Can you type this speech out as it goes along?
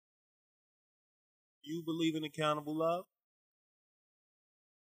you believe in accountable love?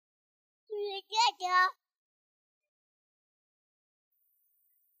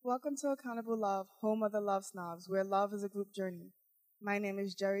 Welcome to Accountable Love, home of the Love Snobs, where love is a group journey. My name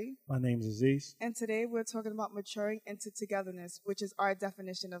is Jerry, My name is Aziz. and today we're talking about maturing into togetherness, which is our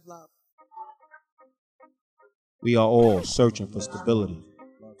definition of love. We are all searching for stability.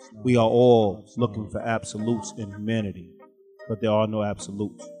 We are all looking for absolutes in humanity, but there are no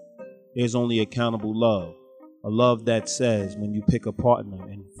absolutes. There's only accountable love, a love that says when you pick a partner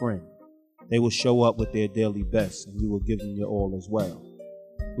and friend, they will show up with their daily best and you will give them your all as well.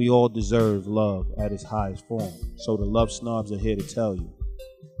 We all deserve love at its highest form, so the love snobs are here to tell you,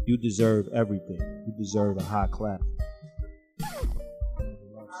 you deserve everything. You deserve a high clap.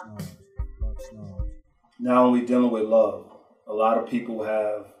 Not only dealing with love, a lot of people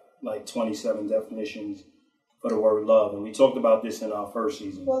have like 27 definitions for the word love, and we talked about this in our first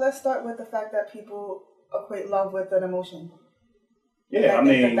season. Well, let's start with the fact that people equate love with an emotion. Yeah, I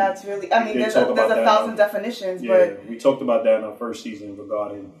think that's really, there's a thousand definitions, but... we talked about that in our first season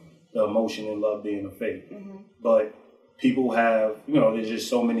regarding the emotion and love being a fate. Mm-hmm. But people have, there's just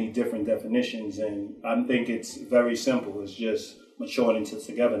so many different definitions, and I think it's very simple. It's just maturing into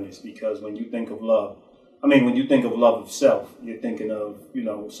togetherness, because when you think of love, when you think of love of self, you're thinking of,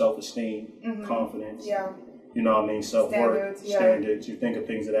 self-esteem, mm-hmm. confidence, yeah. Self-worth, standards. You think of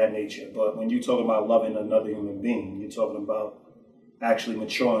things of that nature. But when you talk about loving another human being, you're talking about actually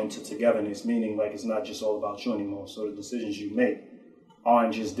maturing to togetherness, meaning like it's not just all about you anymore. So the decisions you make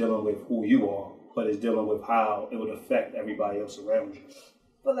aren't just dealing with who you are, but it's dealing with how it would affect everybody else around you.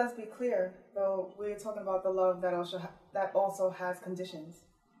 But let's be clear, though, we're talking about the love that also has conditions.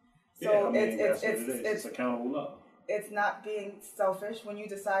 So it's accountable love. It's not being selfish. When you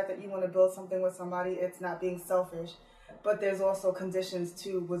decide that you want to build something with somebody, it's not being selfish. But there's also conditions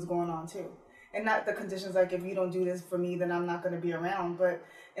to what's going on too. And not the conditions like, if you don't do this for me, then I'm not going to be around. But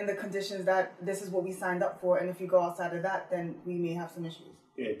in the conditions that this is what we signed up for, and if you go outside of that, then we may have some issues.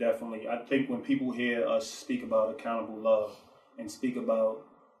 Yeah, definitely. I think when people hear us speak about accountable love and speak about,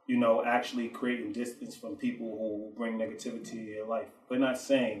 actually creating distance from people who bring negativity to your life, we're not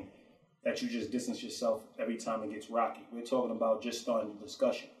saying that you just distance yourself every time it gets rocky. We're talking about just starting a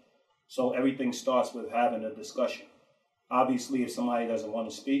discussion. So everything starts with having a discussion. Obviously, if somebody doesn't want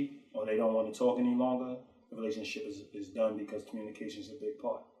to speak or they don't want to talk any longer, the relationship is done, because communication is a big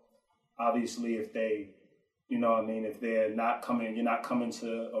part. Obviously, if they, if they're not coming, you're not coming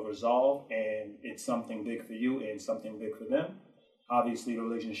to a resolve, and it's something big for you and something big for them, obviously the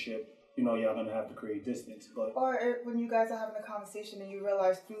relationship, y'all going to have to create distance. Or when you guys are having a conversation and you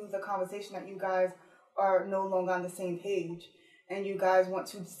realize through the conversation that you guys are no longer on the same page and you guys want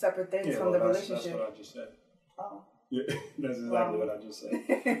two separate things from the relationship. That's what I just said. Oh. Yeah, that's exactly what I just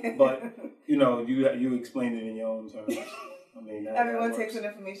said. But, you explained it in your own terms. Everyone takes in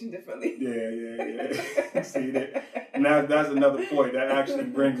information differently. Yeah. See that? And that's another point. That actually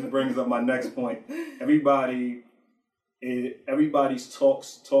brings up my next point. Everybody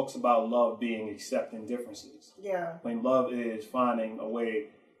talks about love being accepting differences. Yeah. When love is finding a way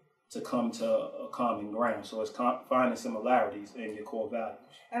to come to a common ground. So it's finding similarities in your core values.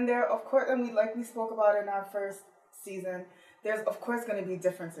 And there, of course, we spoke about in our first season, there's of course going to be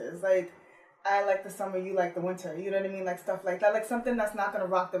differences. Like, I like the summer, you like the winter. You know what I mean? Like stuff like that. Like something that's not going to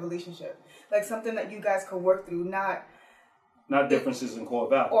rock the relationship. Like something that you guys could work through, not differences in core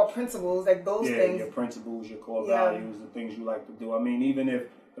values. Or principles, like those things. Yeah, your principles, your core values, the things you like to do. Even if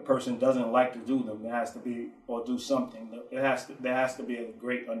the person doesn't like to do them, there has to be, or do something. There has to be a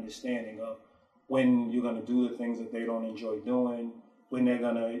great understanding of when you're going to do the things that they don't enjoy doing, when they're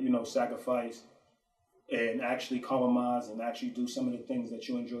going to, sacrifice and actually compromise and actually do some of the things that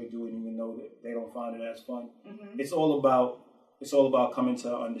you enjoy doing, even though that they don't find it as fun. Mm-hmm. It's all about coming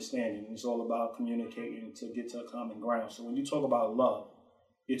to understanding. It's all about communicating to get to a common ground. So when you talk about love,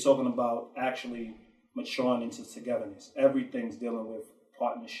 you're talking about actually maturing into togetherness. Everything's dealing with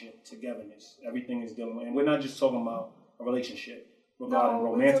partnership, togetherness. Everything is dealing with, and we're not just talking about a relationship regarding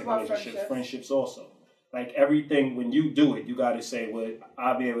romantic relationships, friendships also. Like everything, when you do it, you got to say, would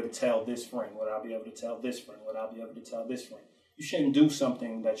I be able to tell this friend? Would I be able to tell this friend? Would I be able to tell this friend? You shouldn't do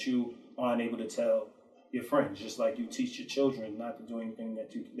something that you aren't able to tell your friends, just like you teach your children not to do anything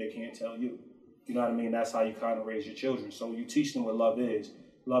that they can't tell you. You know what I mean? That's how you kind of raise your children. So you teach them what love is.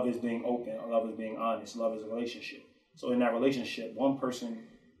 Love is being open. Love is being honest. Love is a relationship. So in that relationship, one person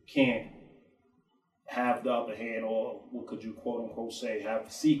can't have the upper hand, or what could you quote unquote say, have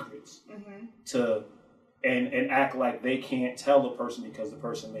secrets mm-hmm. to and act like they can't tell the person because the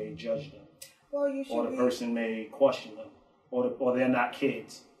person may judge them. Well, or the person may question them, or they're not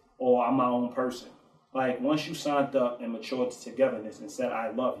kids, or I'm my own person. Like, once you signed up and matured to togetherness and said,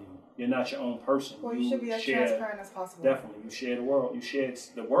 I love you, you're not your own person. Well, you should be as transparent as possible. Definitely. You share the world. You share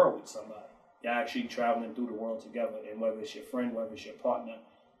the world with somebody. You're actually traveling through the world together. And whether it's your friend, whether it's your partner,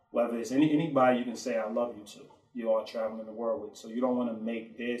 whether it's anybody you can say, I love you to, you are traveling the world with. So you don't want to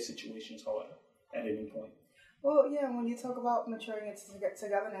make their situations harder at any point. Well, yeah, when you talk about maturing into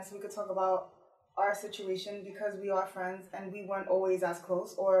togetherness, we could talk about our situation because we are friends and we weren't always as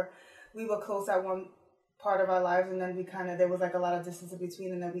close, or we were close at one part of our lives and then there was like a lot of distance in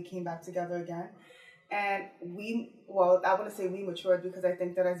between and then we came back together again. And I wouldn't say we matured because I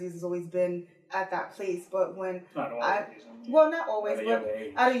think that Aziz has always been at that place, but when not always, not always, but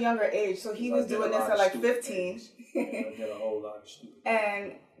at a younger age. So he was doing this at like 15. I did a whole lot of stupid.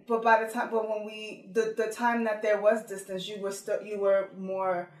 But when the time that there was distance, you were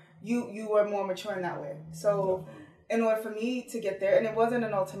more mature in that way. So in order for me to get there, and it wasn't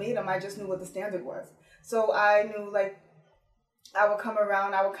an ultimatum, I just knew what the standard was. So I knew, like, I would come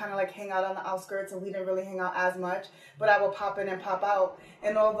around, I would kind of like hang out on the outskirts, and we didn't really hang out as much, but I would pop in and pop out.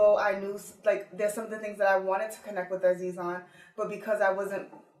 And although I knew, like, there's some of the things that I wanted to connect with Aziz on, but because I wasn't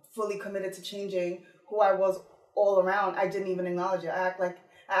fully committed to changing who I was all around, I didn't even acknowledge it. I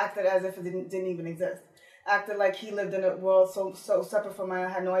acted as if it didn't even exist. I acted like he lived in a world so separate from mine. I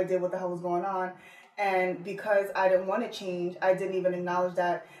had no idea what the hell was going on. And because I didn't want to change, I didn't even acknowledge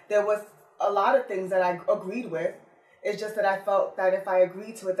that there was a lot of things that I agreed with. It's just that I felt that if I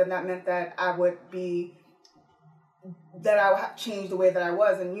agreed to it, then that meant that I would change the way that I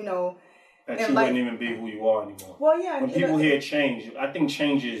was. And, you know... That you wouldn't even be who you are anymore. Well, yeah. When people hear change, I think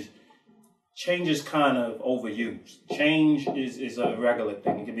change is kind of overused. Change is a regular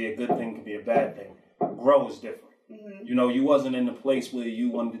thing. It could be a good thing, it could be a bad thing. Grow is different. Mm-hmm. You know, you wasn't in the place where you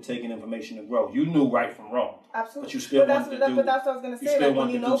wanted to take in information to grow. You knew right from wrong. Absolutely. But you still wanted to do... But that's what I was going to say. Like, when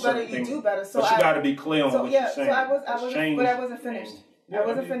you know better, you do better. So but you got to be clear on what you're saying. So I wasn't finished. Yeah, I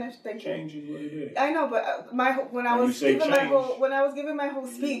wasn't finished. Thank you. Change is what it is. I know, but when I was giving my whole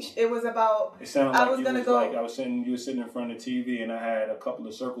speech, it was about... It sounded like you were sitting in front of the TV and I had a couple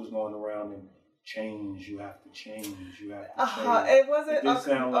of circles going around and change, you have to change, you have to change. It wasn't... It did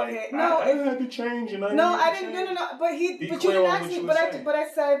sound like, okay. I had to change and I No, I didn't... No. But you didn't ask me. But I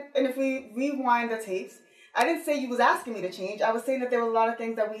said, and if we rewind the tapes, I didn't say you was asking me to change. I was saying that there were a lot of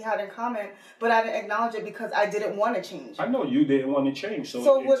things that we had in common, but I didn't acknowledge it because I didn't want to change. I know you didn't want to change,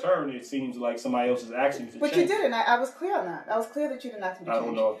 so in turn, it seems like somebody else is asking you to change. But you didn't. I was clear on that. I was clear that you didn't ask me to change. I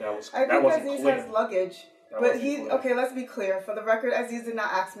don't know if that was clear. I think Aziz has luggage. Okay, let's be clear. For the record, Aziz did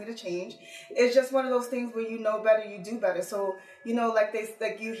not ask me to change. It's just one of those things where you know better, you do better. So, you know, like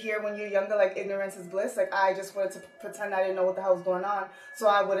you hear when you're younger, like ignorance is bliss. Like, I just wanted to pretend I didn't know what the hell was going on, so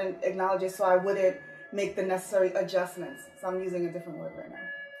I wouldn't acknowledge it, so I wouldn't make the necessary adjustments. So I'm using a different word right now.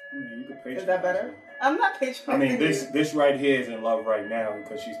 You could patronize. Is that better? I'm not patronizing. I mean, this right here is in love right now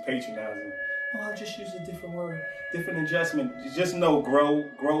because she's patronizing. Oh, I'll just use a different word, different adjustment. Just know, grow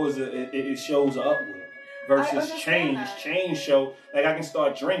is it shows upward. Versus change. Change show, like, I can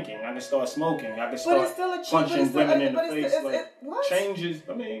start drinking, I can start smoking, I can start punching women in the face.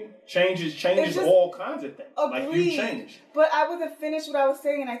 Changes all kinds of things. Agreed. Like, you change. But I wasn't finished what I was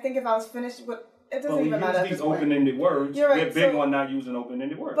saying, and I think if I was finished with... It doesn't even matter. These open-ended words. You're right. We're big on not using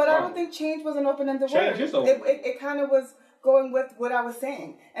open-ended words. But I don't think change was an open-ended word. Change is open. It kind of was going with what I was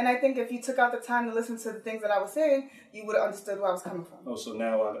saying. And I think if you took out the time to listen to the things that I was saying, you would have understood where I was coming from. Oh, so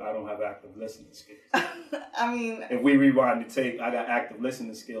now I don't have active listening skills. I mean... If we rewind the tape, I got active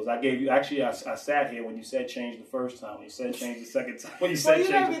listening skills. I gave you... Actually, I sat here when you said change the first time. When you said change the second time. When you said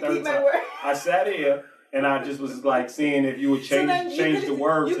change the third time. I sat here... And I just was like seeing if you would change the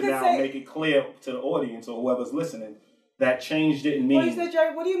words and now make it clear to the audience or whoever's listening that change didn't mean... Well, you said,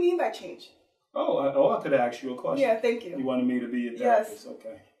 Jerry, what do you mean by change? I could ask you a question. Yeah, thank you. You wanted me to be a therapist? Yes.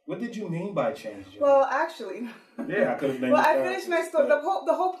 Okay. What did you mean by change, Jerry? Well, actually... Yeah, I could have been I finished my story. The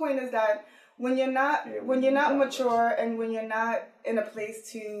whole point is that when you're not mature and when you're not in a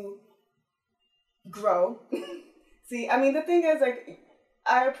place to grow... See, I mean, the thing is, like...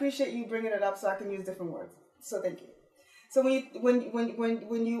 I appreciate you bringing it up so I can use different words. So thank you. So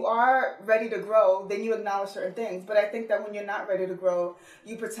when you are ready to grow, then you acknowledge certain things. But I think that when you're not ready to grow,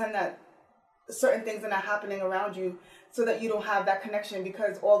 you pretend that certain things are not happening around you so that you don't have that connection,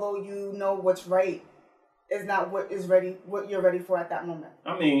 because although you know what's right is not what you're ready for at that moment.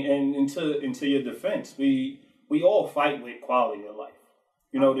 I mean, and into your defense, we all fight with quality of life.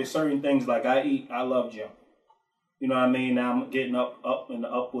 You know, there's certain things like I love jump. You know what I mean? Now I'm getting up in the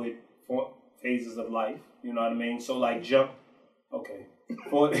upward phases of life. You know what I mean? So, like, jump, okay,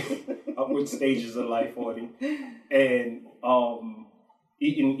 40, upward stages of life, 40. And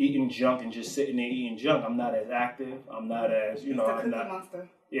eating junk and just sitting there eating junk. I'm not as active. I'm not as, He's the cookie monster.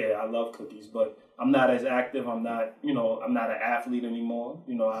 Yeah, I love cookies, but I'm not as active. I'm not an athlete anymore.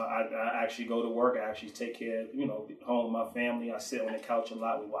 I actually go to work. I actually take care of, home with my family. I sit on the couch a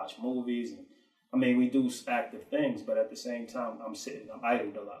lot. We watch movies. And, we do active things, but at the same time, I'm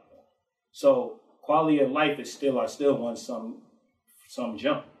idled a lot more. So quality of life is I still want some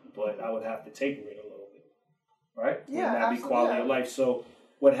junk, but I would have to taper it a little bit, right? Yeah, that'd be quality of life. So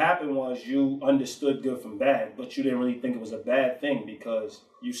what happened was you understood good from bad, but you didn't really think it was a bad thing because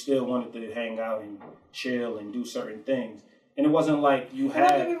you still wanted to hang out and chill and do certain things. And it wasn't like you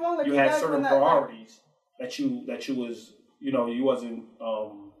had certain priorities that you was, you wasn't,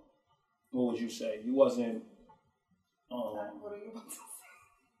 what would you say? You wasn't, what are you about to say?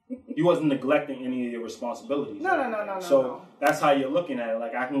 You wasn't neglecting any of your responsibilities. No. So that's how you're looking at it.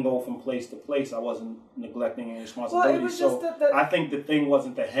 Like, I can go from place to place. I wasn't neglecting any responsibilities. Well, it was just I think the thing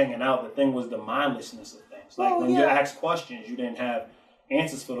wasn't the hanging out. The thing was the mindlessness of things. Like, when you asked questions, you didn't have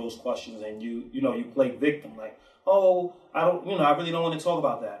answers for those questions, and you played victim. Like, oh, I really don't want to talk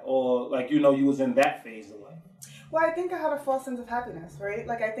about that. Or, like, you was in that phase of life. Well, I think I had a false sense of happiness, right?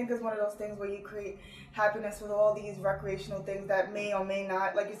 Like, I think it's one of those things where you create happiness with all these recreational things that may or may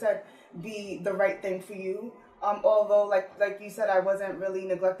not, like you said, be the right thing for you. Although, like you said, I wasn't really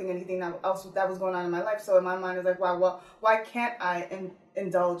neglecting anything else that was going on in my life. So in my mind, it's like, wow, well, why can't I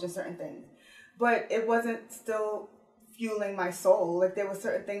indulge in certain things? But it wasn't still fueling my soul. Like, there were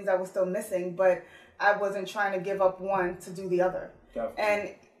certain things I was still missing, but I wasn't trying to give up one to do the other. Definitely.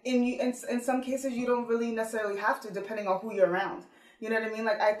 And in some cases, you don't really necessarily have to, depending on who you're around. You know what I mean?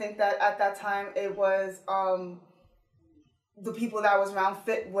 Like, I think that at that time, it was the people that I was around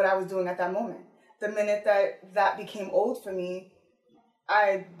fit what I was doing at that moment. The minute that became old for me,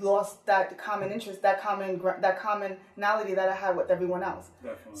 I lost that common interest, that commonality that I had with everyone else.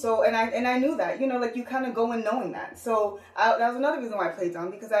 Definitely. So, and I knew that, like, you kind of go in knowing that. So that was another reason why I played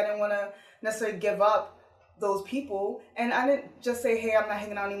dumb, because I didn't want to necessarily give up those people. And I didn't just say, hey, I'm not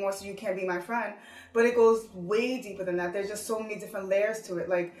hanging out anymore, so you can't be my friend. But it goes way deeper than that. There's just so many different layers to it.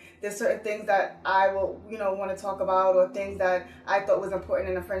 Like, there's certain things that I will, want to talk about, or things that I thought was important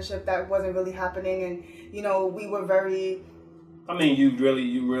in a friendship that wasn't really happening. And, we were very...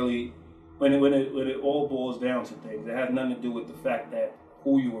 you really, when it all boils down to things, it has nothing to do with the fact that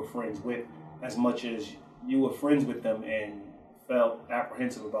who you were friends with, as much as you were friends with them and felt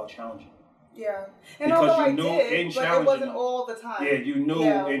apprehensive about challenging. Yeah, and because although you knew in it wasn't all the time. Yeah, you knew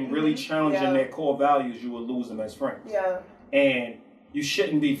in really challenging their core values, you would lose them as friends. Yeah, and you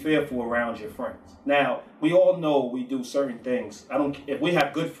shouldn't be fearful around your friends. Now, we all know we do certain things. If we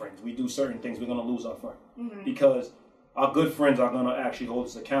have good friends, we do certain things, we're going to lose our friend because our good friends are going to actually hold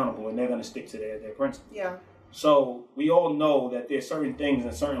us accountable, and they're going to stick to their principles. Yeah. So we all know that there's certain things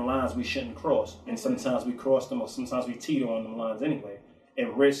and certain lines we shouldn't cross, and sometimes we cross them, or sometimes we teeter on them lines anyway,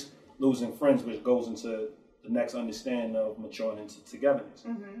 and risk losing friends, which goes into the next understanding of maturing into togetherness.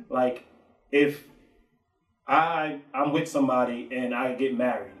 Like, if I'm with somebody and I get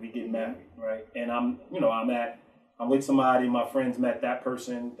married, we get married, right? And I'm with somebody, my friends met that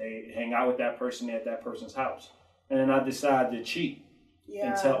person, they hang out with that person, they're at that person's house. And then I decide to cheat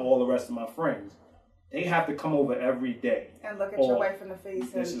and tell all the rest of my friends. They have to come over every day. And look at your wife in the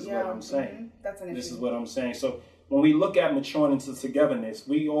face. This is what I'm saying. That's an issue. This is what I'm saying. So when we look at maturing into togetherness,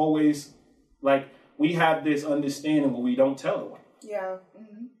 we always, we have this understanding where we don't tell the wife. Yeah.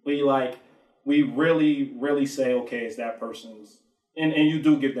 We really, really say, okay, it's that person's, and you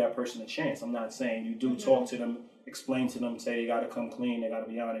do give that person a chance. I'm not saying you do talk to them, explain to them, say they got to come clean, they got to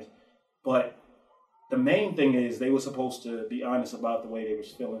be honest. But the main thing is they were supposed to be honest about the way they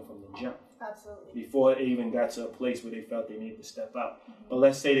was feeling from the jump. Absolutely. Before it even got to a place where they felt they needed to step out. But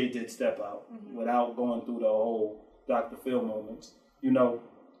let's say they did step out without going through the whole Dr. Phil moments.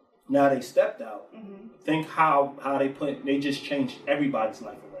 Now they stepped out. Think how they just changed everybody's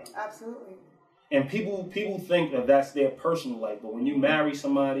life around. Absolutely. And people think that that's their personal life. But when you marry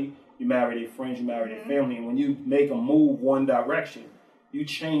somebody, you marry their friends, you marry their family. And when you make a move one direction, you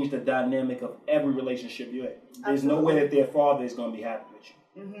change the dynamic of every relationship you're in. There's no way that their father is going to be happy with you.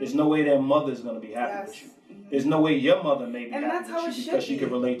 There's no way their mother is going to be happy with you. There's no way your mother may be happy with you because she can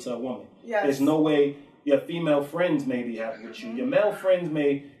relate to a woman. There's no way your female friends may be happy with you. Your male friends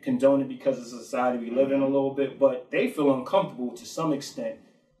may condone it because of the society we live in a little bit, but they feel uncomfortable to some extent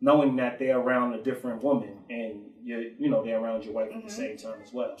knowing that they're around a different woman and they're around your wife at the same time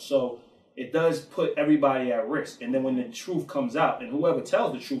as well. So it does put everybody at risk. And then when the truth comes out, and whoever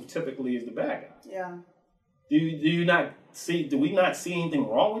tells the truth typically is the bad guy. Yeah. Do we not see anything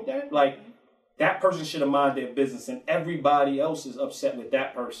wrong with that? Like, that person should have minded their business, and everybody else is upset with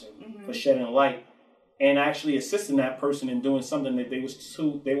that person for shedding light and actually assisting that person in doing something that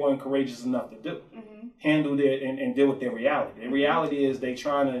they weren't courageous enough to do. Handle it and deal with their reality. The reality is they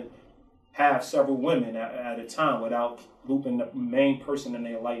trying to have several women at a time without looping the main person in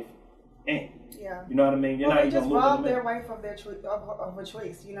their life in. Yeah. You know what I mean? You're well, not they even just looping rob them in. their wife of their of a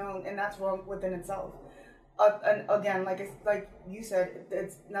choice, you know, and that's wrong within itself. And again, like you said,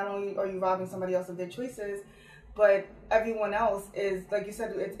 it's not only are you robbing somebody else of their choices, but everyone else is, like you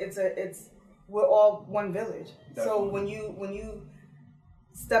said, it's we're all one village. Definitely. So when you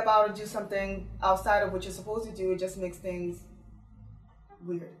step out and do something outside of what you're supposed to do, it just makes things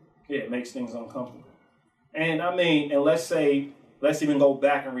weird. Yeah, it makes things uncomfortable. And I mean, and let's even go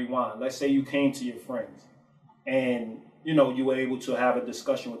back and rewind. Let's say you came to your friends and, you know, you were able to have a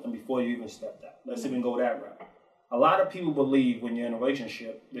discussion with them before you even stepped out. Let's even go that route. A lot of people believe when you're in a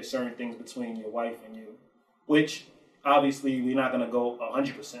relationship, there's certain things between your wife and you, which obviously we're not going to go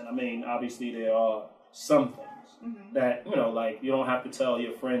 100%. I mean, obviously there are some things that, you know, like you don't have to tell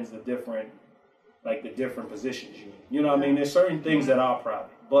your friends the different positions you're in. You know what I mean? There's certain things that are private,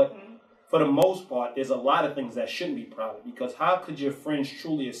 but for the most part, there's a lot of things that shouldn't be private, because how could your friends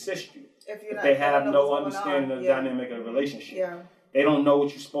truly assist you if they have no understanding of the dynamic of the relationship? Yeah. They don't know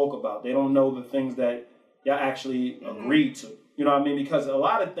what you spoke about. They don't know the things that y'all actually agreed to. You know what I mean? Because a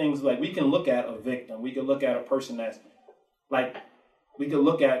lot of things, like, we can look at a victim. We can look at a person that's, like, we can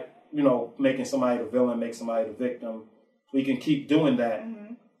look at, you know, making somebody the villain, make somebody the victim. We can keep doing that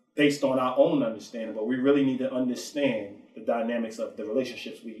based on our own understanding, but we really need to understand the dynamics of the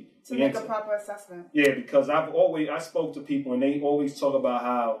relationships we make a proper assessment. Yeah, because I spoke to people and they always talk about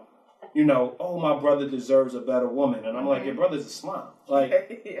how, you know, oh, my brother deserves a better woman. And I'm like, your brother's a slime.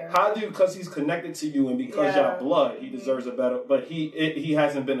 Like, how do you, because he's connected to you and because y'all blood, he deserves a better, but he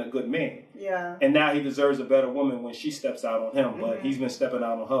hasn't been a good man. Yeah. And now he deserves a better woman when she steps out on him, but he's been stepping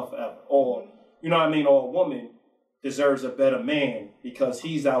out on her forever. Or, you know what I mean? Or a woman deserves a better man because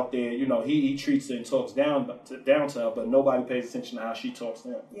he's out there, you know, he treats her and talks down to her, but nobody pays attention to how she talks to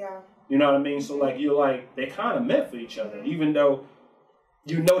him. Yeah. You know what I mean? So, like, you're like, they're kind of meant for each other, even though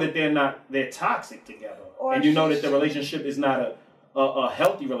you know that they're toxic together. Or and you know that the relationship is not a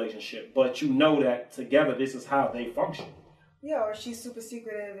healthy relationship, but you know that together this is how they function. Yeah, or she's super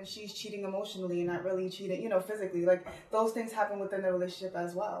secretive and she's cheating emotionally and not really cheating, you know, physically. Like, those things happen within the relationship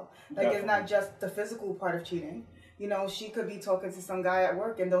as well. Like, Definitely. It's not just the physical part of cheating. You know, she could be talking to some guy at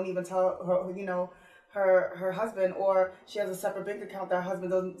work and don't even tell her, you know, her husband, or she has a separate bank account that her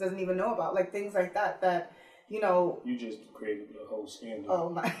husband doesn't even know about. Like, things like that, you know. You just created a whole scandal. Oh,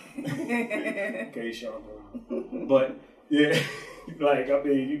 my. In case y'all know. But, yeah, like, I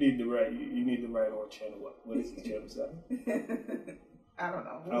mean, you need to write on channel. What is the channel say? I don't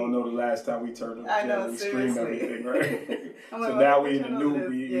know. I don't know the last time we turned on the channel. We streamed everything, right? So now we in the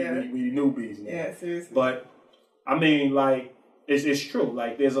newbie. We newbies now. Yeah, seriously. But I mean, like, it's true.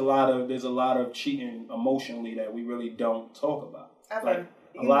 Like, there's a lot of cheating emotionally that we really don't talk about. Ever. Like,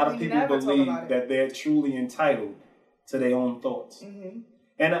 a lot of people believe that they're truly entitled to their own thoughts.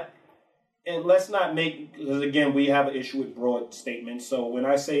 And let's not make, because again, we have an issue with broad statements. So when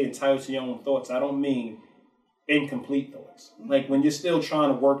I say entitled to your own thoughts, I don't mean incomplete thoughts. Like, when you're still trying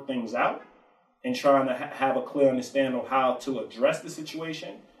to work things out and trying to have a clear understanding of how to address the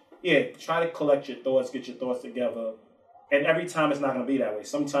situation, yeah, try to collect your thoughts, get your thoughts together. And every time it's not going to be that way.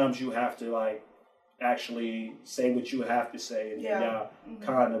 Sometimes you have to, like, actually say what you have to say, and then y'all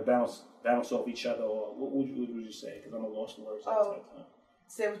kind of bounce off each other. Or what would you say? Because I'm a lost in words.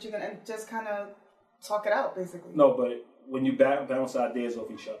 Say what you're going to, and just kind of talk it out, basically. No, but when you bounce ideas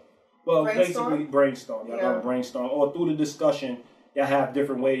off each other. Well, basically brainstorm. Y'all gotta brainstorm. Or through the discussion, y'all have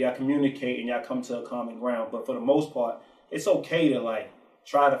different ways, y'all communicate, and y'all come to a common ground. But for the most part, it's okay to, like,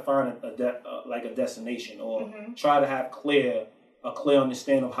 try to find a destination, or try to have a clear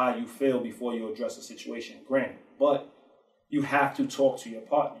understanding of how you feel before you address a situation. Granted, but you have to talk to your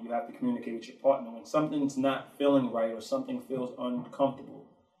partner. You have to communicate with your partner. When something's not feeling right or something feels uncomfortable,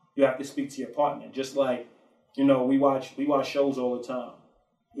 you have to speak to your partner. Just like, you know, we watch shows all the time,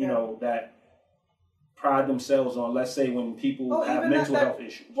 you know, that pride themselves on, let's say, when people have mental health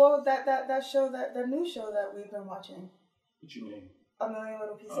issues. Well, that show, the new show that we've been watching. What you mean? A Million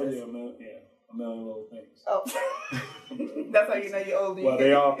Little Pieces. Oh, yeah, a million little things. Oh. That's how you know you're old. Well,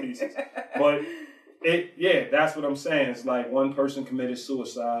 they are pieces. But, that's what I'm saying. It's like one person committed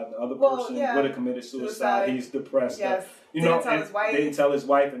suicide, the other person would have committed suicide. He's depressed. Yes. Didn't tell his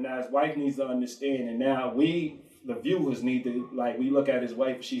wife, and now his wife needs to understand. And now the viewers need to, like, we look at his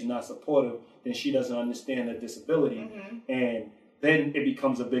wife, if she's not supportive, then she doesn't understand her disability. And then it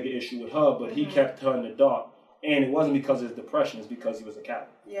becomes a bigger issue with her. But he kept her in the dark, and it wasn't because of his depression; it's because he was a Catholic.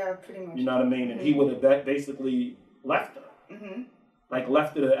 Yeah, pretty much. You know what I mean? And he would have basically left her, like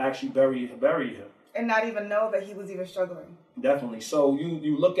left her to actually bury him, and not even know that he was even struggling. Definitely. So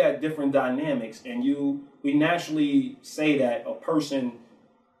you look at different dynamics, and we naturally say that a person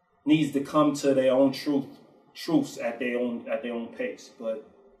needs to come to their own truths at their own pace, but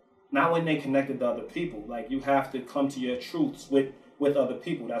not when they connected to other people. Like, you have to come to your truths with other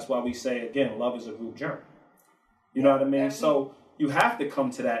people. That's why we say, again, love is a group journey. You know what I mean? So you have to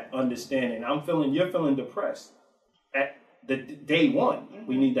come to that understanding. You're feeling depressed. At the day one,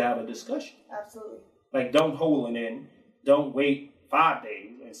 we need to have a discussion. Absolutely. Like, don't hold it in. Don't wait 5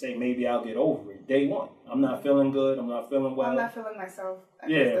 days and say, maybe I'll get over it. Day one. I'm not feeling good. I'm not feeling well. I'm not feeling myself.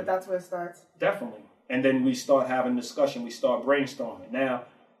 Yeah. That's where it starts. Definitely. And then we start having discussion. We start brainstorming. Now,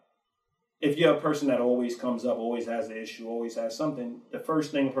 if you're a person that always comes up, always has an issue, always has something, the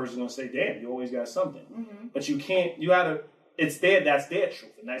first thing a person's going to say, damn, you always got something. But it's that's their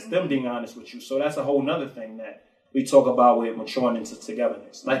truth, and that's them being honest with you. So that's a whole nother thing that we talk about with maturing into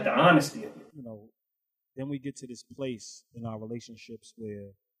togetherness, like the honesty of it. You know, then we get to this place in our relationships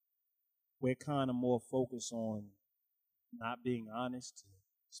where we're kind of more focused on not being honest to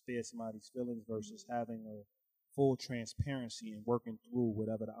spare somebody's feelings versus having a full transparency and working through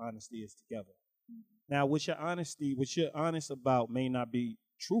whatever the honesty is together. Now, what you're honest about may not be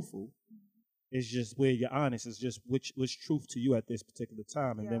truthful. It's just where you're honest. It's just what's truth to you at this particular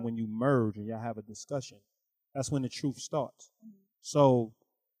time. And then when you merge and y'all have a discussion, that's when the truth starts. So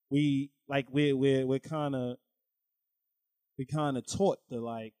we're kind of taught to,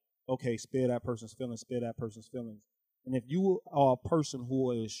 like, okay, spare that person's feelings. And if you are a person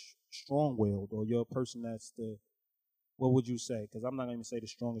who is strong-willed, or you're a person that's what would you say? Because I'm not going to say the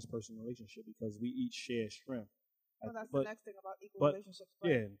strongest person in the relationship, because we each share strength. Well, that's the next thing about equal relationships.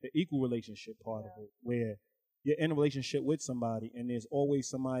 Right? Yeah, the equal relationship part of it, where you're in a relationship with somebody, and there's always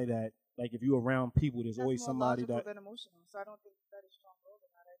somebody that, like, if you're around people, there's always somebody that. Than emotional. So I don't think that is strong-willed or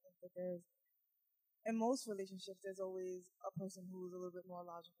not. I think that in most relationships, there's always a person who's a little bit more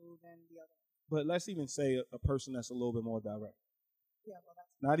logical than the other. But let's even say a person that's a little bit more direct. Yeah, well,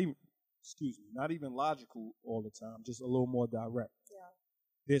 that's not even logical all the time, just a little more direct. Yeah.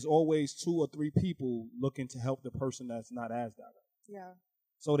 There's always 2 or 3 people looking to help the person that's not as direct. Yeah.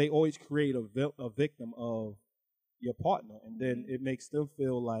 So they always create a victim of your partner, and then it makes them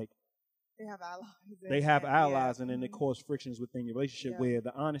feel like they have allies. And then it causes frictions within your relationship where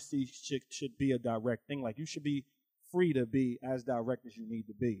the honesty should be a direct thing. Like, you should be free to be as direct as you need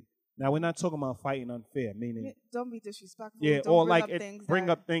to be. Now, we're not talking about fighting unfair, meaning don't be disrespectful. Yeah, don't or bring like up bring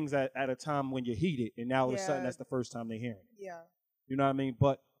up things at a time when you're heated, and now all of a sudden that's the first time they're hearing it. Yeah. You know what I mean?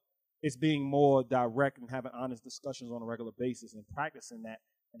 But it's being more direct and having honest discussions on a regular basis and practicing that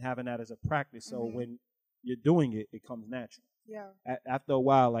and having that as a practice. So when you're doing it, it comes natural. Yeah. After a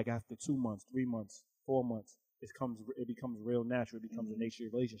while, like after 2 months, 3 months, 4 months, it becomes real natural. It becomes the nature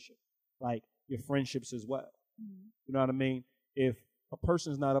of your relationship. Like your friendships as well. You know what I mean? If a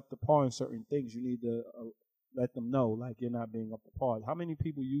person's not up to par in certain things, you need to let them know, like, you're not being up to par. How many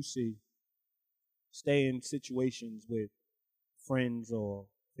people you see stay in situations with friends or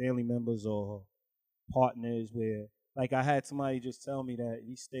family members or partners where, like, I had somebody just tell me that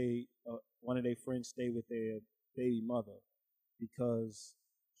he stayed, one of their friends stayed with their baby mother because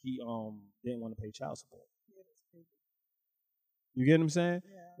he didn't want to pay child support. Yeah, that's crazy. You get what I'm saying?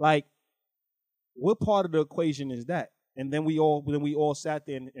 Yeah. Like, what part of the equation is that? And then we all sat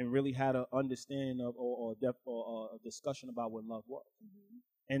there and really had an understanding of or depth or a discussion about what love was.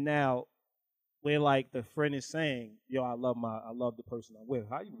 And now we're like, the friend is saying, yo, I love the person I'm with.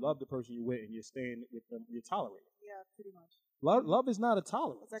 How you love the person you're with and you're staying with them, you're tolerating? Yeah, pretty much. Love is not a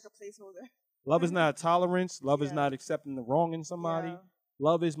tolerance. It's like a placeholder. Love is not a tolerance. Love is not accepting the wrong in somebody. Yeah.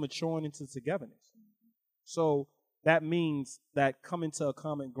 Love is maturing into togetherness. So that means that coming to a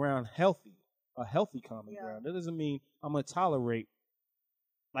common ground, a healthy common ground. That doesn't mean I'm gonna tolerate.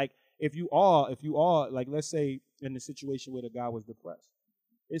 Like, if you are like, let's say in the situation where the guy was depressed,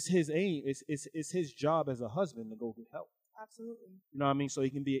 it's his aim, it's his job as a husband to go get help. Absolutely. You know what I mean? So he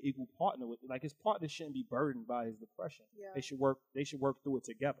can be an equal partner with, like, his partner shouldn't be burdened by his depression. Yeah. They should work through it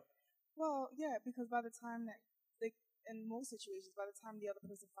together. Well, yeah, because by the time that in most situations, by the time the other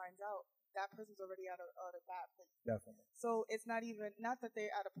person finds out, that person's already out of that place. Definitely. So it's not that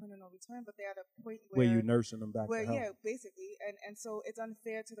they're at a point of no return, but they're at a point where you're nursing them back. Basically, and so it's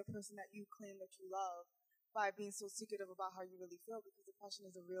unfair to the person that you claim that you love by being so secretive about how you really feel, because depression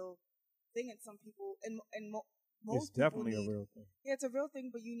is a real thing in some people, and It's definitely a real thing. Yeah, it's a real thing,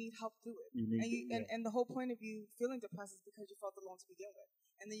 but you need help through it. And the whole point of you feeling depressed is because you felt alone to begin with,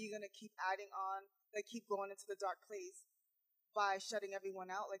 and then you're gonna keep adding on, like keep going into the dark place by shutting everyone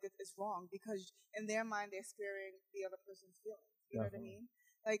out. Like it's wrong because in their mind they're sparing the other person's feelings. You know what I mean?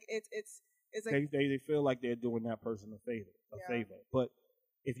 Like it's like they feel like they're doing that person a favor. But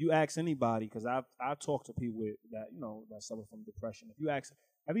if you ask anybody, because I've talked to people that that suffer from depression. If you ask,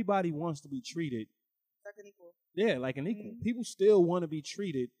 everybody wants to be treated like an equal. Yeah, like an equal. Mm-hmm. People still want to be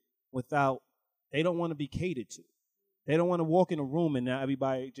treated without. They don't want to be catered to. They don't want to walk in a room and now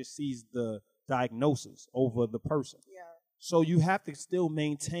everybody just sees the diagnosis over the person. Yeah. So you have to still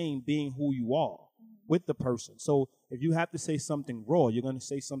maintain being who you are with the person. So if you have to say something raw, you're going to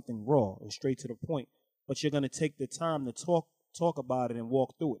say something raw and straight to the point. But you're going to take the time to talk about it and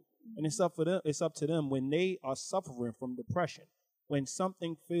walk through it. And it's up for them. It's up to them when they are suffering from depression. When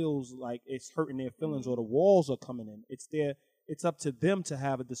something feels like it's hurting their feelings or the walls are coming in, it's up to them to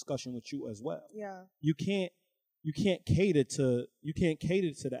have a discussion with you as well. Yeah. You can't cater to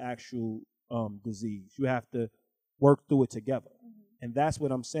the actual disease. You have to work through it together. And that's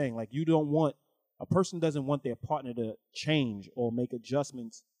what I'm saying. Like a person doesn't want their partner to change or make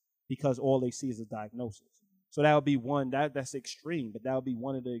adjustments because all they see is a diagnosis. So that would be one that's extreme, but that would be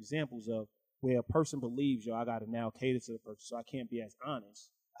one of the examples of where a person believes, I got to now cater to the person, so I can't be as honest.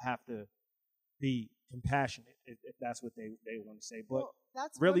 I have to be compassionate, if that's what they want to say. But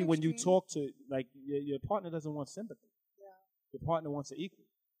that's really, when you talk to, like, your partner doesn't want sympathy. Yeah. Your partner wants an equal.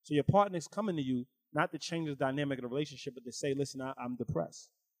 So your partner is coming to you, not to change the dynamic of the relationship, but to say, listen, I'm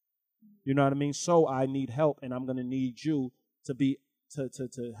depressed. You know what I mean? So I need help, and I'm going to need you to be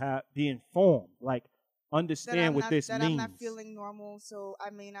informed, like, understand what this means. That I'm not feeling normal, so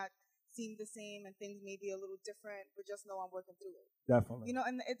I may not seem the same, and things may be a little different, but just know I'm working through it. Definitely.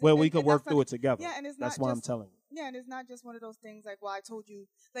 And we could work through it together. Yeah, and that's why I'm telling you. Yeah, and it's not just one of those things like, well, I told you,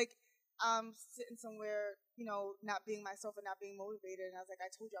 like, I'm sitting somewhere, not being myself and not being motivated, and I was like, I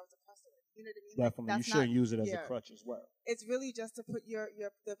told you I was depressed. You know what I mean? Definitely, you shouldn't use it as a crutch as well. It's really just to put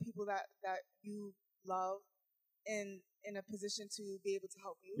the people that you love in a position to be able to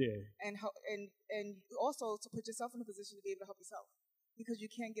help you, and also to put yourself in a position to be able to help yourself. Because you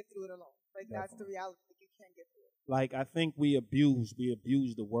can't get through it alone. Like, Definitely. That's the reality. Like, you can't get through it. Like, I think we abuse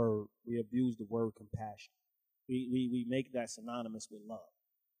the word compassion. We make that synonymous with love.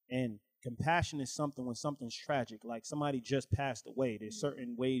 And compassion is something when something's tragic, like somebody just passed away. There's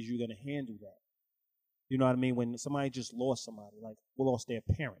certain ways you're going to handle that. You know what I mean? When somebody just lost somebody, like lost their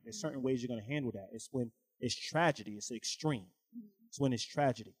parent, there's certain ways you're going to handle that. It's when it's tragedy. It's extreme. It's when it's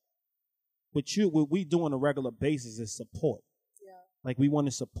tragedy. But what we do on a regular basis is support. Like, we want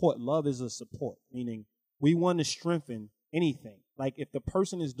to support. Love is a support, meaning we want to strengthen anything. Like, if the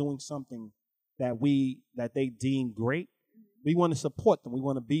person is doing something that they deem great, we want to support them. We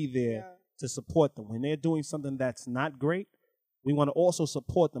want to be there to support them. When they're doing something that's not great, we want to also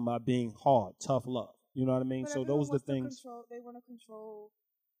support them by being hard, tough love. You know what I mean? But so those are the things. They want to control.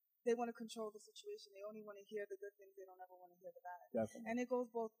 They want to control the situation. They only want to hear the good things. They don't ever want to hear the bad. Definitely. And it goes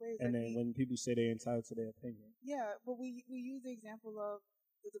both ways. And then when people say they're entitled to their opinion. Yeah, but we use the example of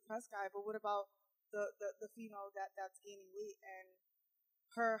the depressed guy, but what about the female that's gaining weight and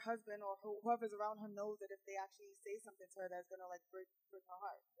her husband or whoever's around her knows that if they actually say something to her that's going to like break her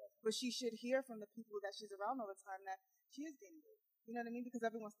heart. But she should hear from the people that she's around all the time that she is gaining weight. You know what I mean? Because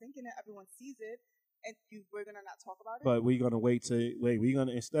everyone's thinking it, everyone sees it. And we're going to not talk about it? But we're going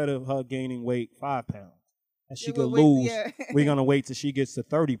to instead of her gaining weight 5 pounds, and she could lose, we're going to wait till she gets to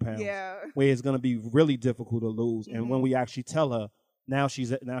 30 pounds, where it's going to be really difficult to lose. And when we actually tell her, now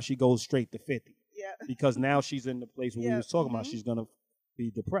she goes straight to 50. Yeah. Because now she's in the place where we was talking about, she's going to be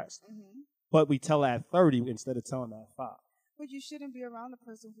depressed. But we tell her at 30 instead of telling her at 5. But you shouldn't be around a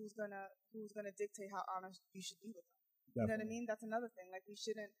person who's gonna dictate how honest you should be with them. Definitely. You know what I mean? That's another thing. Like, we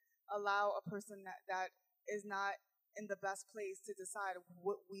shouldn't allow a person that is not in the best place to decide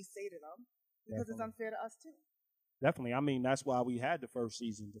what we say to them, because It's unfair to us too. Definitely. I mean, that's why we had the first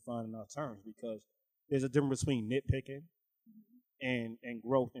season defining our terms, because there's a difference between nitpicking and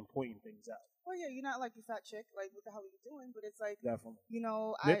growth and pointing things out. Well, yeah, you're not like you fat chick, like, what the hell are you doing? But it's like, Definitely.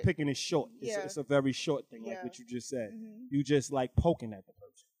 Nitpicking is short. It's a very short thing, like what you just said. You just like poking at the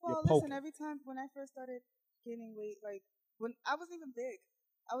person. Well, listen, every time when I first started gaining weight, like, when I wasn't even big,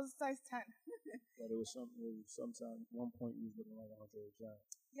 I was a size 10. But it was sometime one point you was looking like Andre the Giant.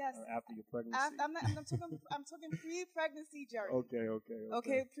 Yes. After your pregnancy. I'm talking pre-pregnancy, Jerry.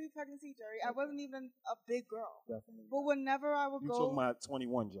 Okay, pre-pregnancy, Jerry. I wasn't even a big girl. Definitely. But whenever I would go. You talking about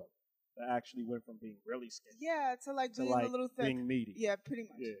 21, Joe. That actually went from being really skinny. Yeah, to being a little thick. Being meaty. Yeah, pretty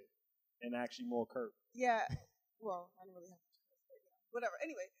much. Yeah. And actually more curvy. Yeah. well, I didn't really have to, whatever.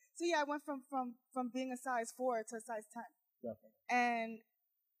 Anyway, so yeah, I went from being a size 4 to a size 10. Definitely. And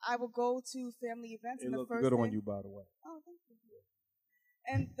I would go to family events. It and the looked first good thing, on you, by the way. Oh, thank you.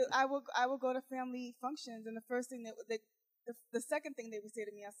 And I would go to family functions, and the first thing the second thing they would say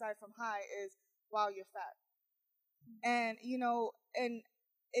to me aside from hi is, "Wow, you're fat." And and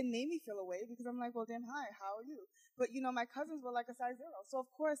it made me feel away because I'm like, well, damn, hi, how are you? But my cousins were like a size 0, so of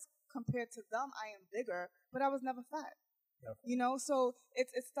course, compared to them, I am bigger, but I was never fat. Definitely. So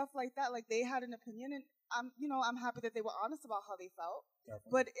it's stuff like that. Like they had an opinion, and I'm happy that they were honest about how they felt.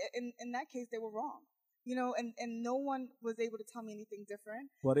 Definitely. But in that case, they were wrong. And no one was able to tell me anything different.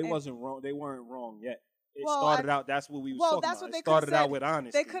 Well, they wasn't wrong. They weren't wrong yet. It started out. That's what we was talking that's about. What they it started out said. with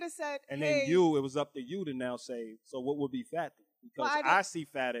honesty. They could have said, and hey, then it was up to you to now say, so what would be fat then? Because I see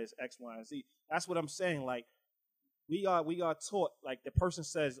fat as X, Y, and Z. That's what I'm saying. Like we are taught. Like the person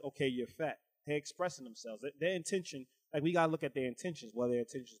says, okay, you're fat. They're expressing themselves. Their intention. Like we gotta look at their intentions. Well, their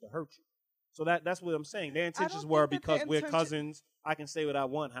intentions to hurt you. So that's what I'm saying. Their intentions were because we're cousins. I can say what I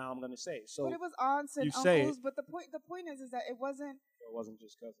want, how I'm going to say it. So but it was aunts and uncles. But the point is that it wasn't. It wasn't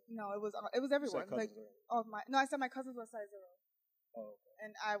just cousins. No, it was everyone. Like I said my cousins were size 0. Oh, okay.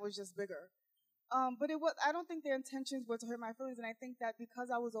 And I was just bigger. But I don't think their intentions were to hurt my feelings, and I think that because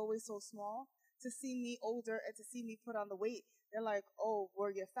I was always so small, to see me older and to see me put on the weight, they're like, oh,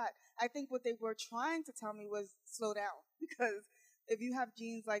 well, you're fat. I think what they were trying to tell me was slow down, because if you have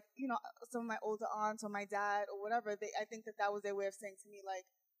genes like, some of my older aunts or my dad or whatever, I think that was their way of saying to me, like,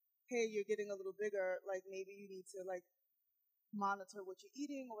 hey, you're getting a little bigger, like maybe you need to like monitor what you're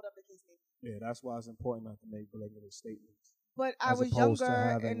eating or whatever the case may be. Yeah, that's why it's important not to make blanket statements. But I was younger,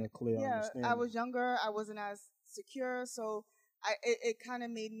 and I was younger. I wasn't as secure, so it kind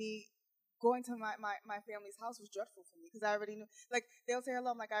of made me going to my family's house was dreadful for me because I already knew. Like they'll say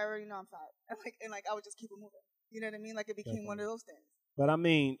hello, I'm like I already know I'm fat, and I would just keep it moving. You know what I mean? Like it became one of those things. But I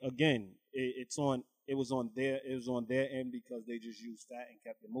mean, again, it was on their end because they just used fat and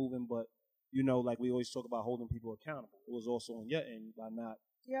kept it moving. But like we always talk about holding people accountable. It was also on your end by not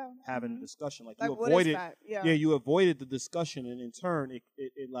having a discussion. Like you avoided, you avoided the discussion, and in turn,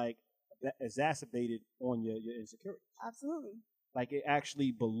 it like exacerbated on your insecurities. Absolutely. Like it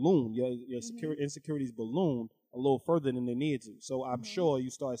actually ballooned your insecurities ballooned a little further than they needed to. So I'm sure you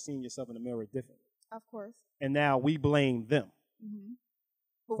started seeing yourself in the mirror differently. Of course. And now we blame them.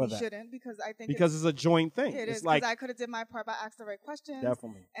 But we shouldn't, because I think it's a joint thing. It is, it's like I could have did my part by asking the right questions.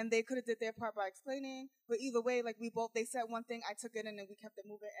 Definitely. And they could have did their part by explaining. But either way, like they said one thing, I took it in and we kept it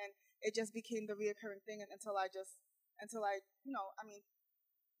moving, and it just became the reoccurring thing until I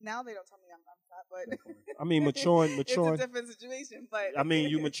now they don't tell me I'm fat, but I mean, maturing. It's a different situation, but I mean,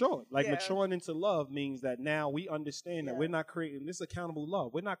 you matured. Like maturing into love means that now we understand that we're not creating this accountable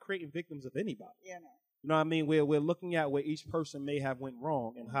love. We're not creating victims of anybody. Yeah, no. You know what I mean? We're looking at where each person may have went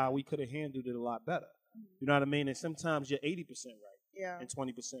wrong and how we could have handled it a lot better. You know what I mean? And sometimes you're 80% right, and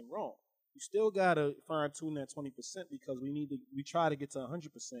 20% wrong. You still gotta fine tune that 20% because we try to get to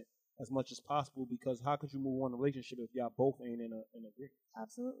 100% as much as possible, because how could you move on in a relationship if y'all both ain't in agreement?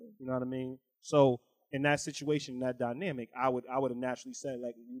 Absolutely. You know what I mean? So in that situation, that dynamic, I would have naturally said,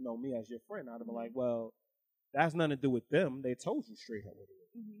 like, me as your friend, I'd have been like, well, that's nothing to do with them. They told you straight up what it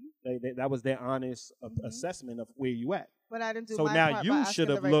is. That was their honest assessment of where you at. But I didn't do so my now part you should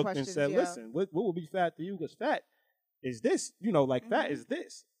have looked and said, yeah. listen, what would be fat to you? Because fat is this, fat is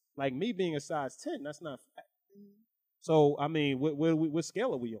this. Like me being a size 10, that's not fat. So, I mean, what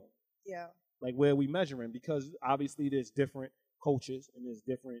scale are we on? Yeah. Like, where are we measuring? Because obviously there's different cultures and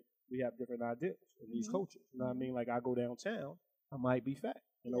we have different ideas in these cultures. You know what I mean? Like, I go downtown, I might be fat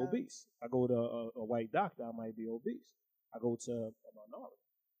and obese. I go to a white doctor, I might be obese. I go to a minority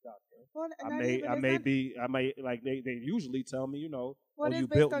doctor. Well, I may like they usually tell me, well, you it's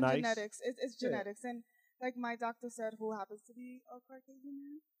built based on nice. Genetics. It's genetics. And like my doctor said, who happens to be a Caucasian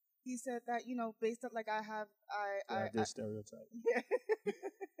man, he said that, based on like I this stereotype. Yeah.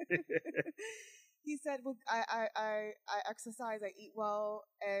 He said, well, I exercise, I eat well,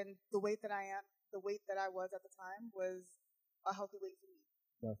 and the weight that I was at the time was a healthy weight for me.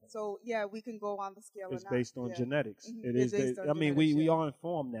 Definitely. So yeah, we can go on the scale. It's based on genetics. It is. We are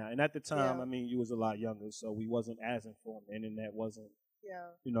informed now, and at the time, I mean, you was a lot younger, so we wasn't as informed. The internet wasn't,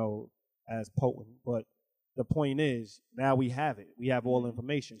 as potent. But the point is, now we have it. We have all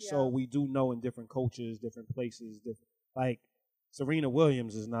information, so we do know in different cultures, different places, like Serena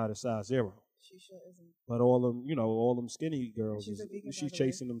Williams is not a size 0. She sure isn't. But all them skinny girls, she's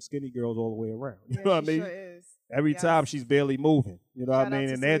chasing them skinny girls all the way around. You know what I mean? Sure is. Every time she's barely moving. You know what I mean?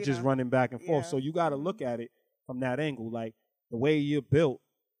 And they're Serena. just running back and forth. So you got to look at it from that angle. Like the way you're built,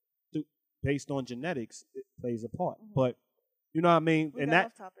 based on genetics, plays a part. But you know what I mean? We and got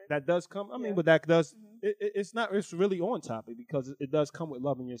off topic. that does come. I Yeah. mean, but that does. It's not. It's really on topic because it does come with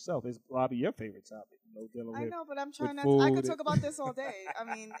loving yourself. It's probably your favorite topic. Dealing I with, know, but I'm trying not. food. I could talk about this all day.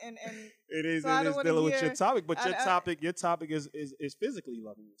 I mean, and it is. So it is dealing with your topic, but your topic is physically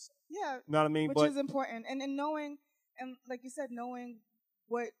loving yourself. Yeah. You know what I mean? Which is important, and knowing, and like you said, knowing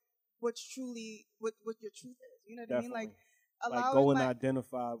what's truly what your truth is. You know what I mean? Like go and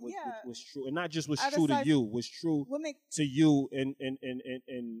identify what's true, and not just what's true to you, what's true to you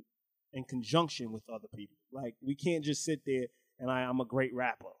in conjunction with other people. Like, we can't just sit there and I'm a great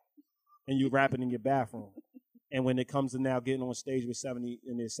rapper, and you rapping in your bathroom, and when it comes to now getting on stage with 70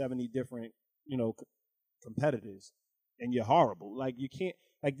 and there's 70 different competitors, and you're horrible. Like, you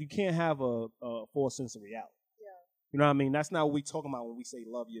can't have a false sense of reality. You know what I mean? That's not what we talking about when we say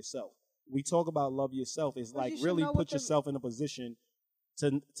love yourself. We talk about love yourself is like really put yourself in a position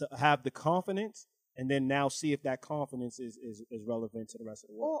to have the confidence, and then now see if that confidence is relevant to the rest of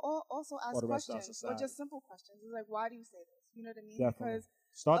the world. Or also ask questions, or just simple questions. It's like, why do you say this? You know what I mean? Definitely.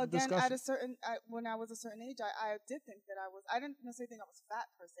 Because again, when I was a certain age, I did think that I didn't necessarily think I was fat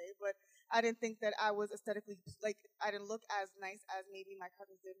per se, but I didn't think that I was aesthetically, like, I didn't look as nice as maybe my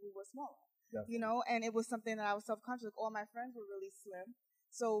cousins did who were smaller. Definitely. And it was something that I was self-conscious. Like, all my friends were really slim.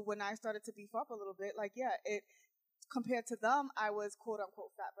 So when I started to beef up a little bit, like, it compared to them, I was quote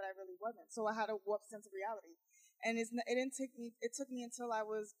unquote fat, but I really wasn't. So I had a warped sense of reality, and it didn't take me. It took me until I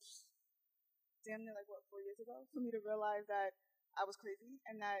was damn near 4 years ago for me to realize that I was crazy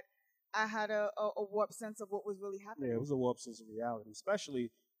and that I had a warped sense of what was really happening. Yeah, it was a warped sense of reality,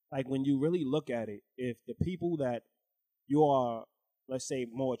 especially like when you really look at it. If the people that you are, let's say,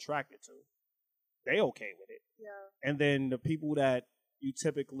 more attracted to, they okay with it. Yeah. And then the people that you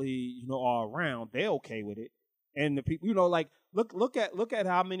typically, are around, they're okay with it. And the people, like, look at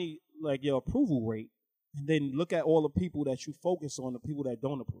how many, like, your approval rate, and then look at all the people that you focus on, the people that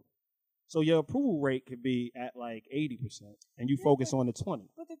don't approve. So your approval rate could be at like 80%, and you focus on the 20.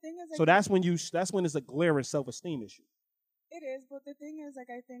 But the thing is, so that's when it's a glaring self-esteem issue. It is, but the thing is, like,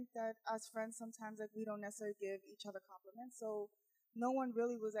 I think that as friends, sometimes, like, we don't necessarily give each other compliments. So no one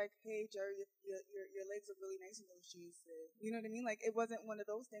really was like, "Hey, Jerry, your legs are really nice in those shoes." You know what I mean? Like, it wasn't one of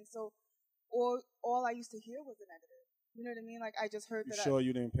those things. So, all I used to hear was the negative. You know what I mean? Like, I just heard that.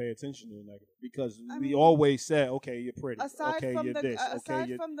 You didn't pay attention to the negative? Because we always said, "Okay, you're pretty. Aside okay, from you're this.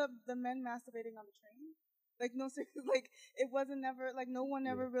 Aside from the men masturbating on the train, like, no, seriously, like, it wasn't never like no one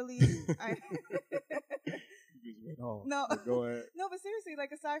ever really. No, go ahead. No, but seriously,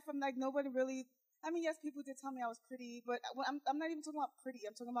 like, aside from, like, nobody really. I mean, yes, people did tell me I was pretty, but I'm not even talking about pretty.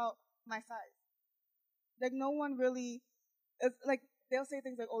 I'm talking about my size. Like, no one really, like, they'll say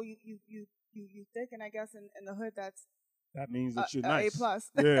things like, "Oh, you thick," and I guess in the hood that means that you're nice. A+.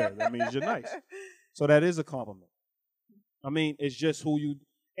 Yeah, that means you're nice. So that is a compliment. I mean, it's just who you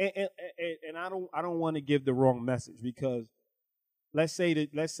and I don't want to give the wrong message, because let's say the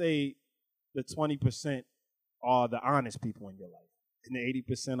 20% are the honest people in your life, and the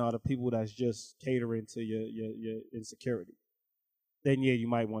 80% are the people that's just catering to your insecurity. Then you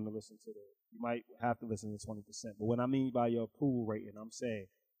might want to listen to you might have to listen to 20%. But what I mean by your approval rating, I'm saying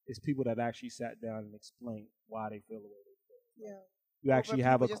it's people that actually sat down and explained why they feel the way they feel. Yeah. You actually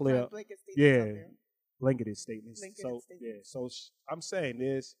have a clear, blanketed statements. So I'm saying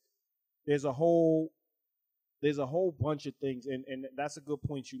there's a whole bunch of things, and that's a good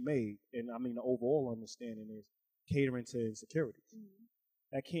point you made. And I mean, the overall understanding is catering to insecurities. Mm-hmm.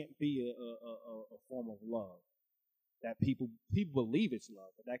 That can't be a form of love. That people believe it's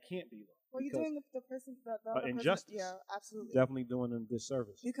love, but that can't be love. Well, you're doing the person the injustice. Yeah, absolutely. Definitely doing them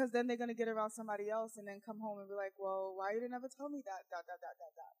disservice. Because then they're gonna get around somebody else and then come home and be like, "Well, why you didn't ever tell me that?"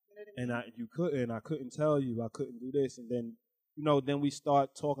 You know what I mean? I couldn't tell you. I couldn't do this, and then then we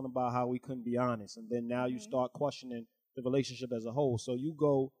start talking about how we couldn't be honest, and then now you start questioning the relationship as a whole. So you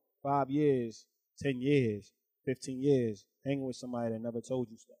go 5 years, 10 years, 15 years hanging with somebody that never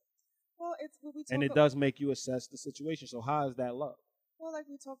told you stuff. Well, it's what we talk and it does make you assess the situation. So how is that love? Well, like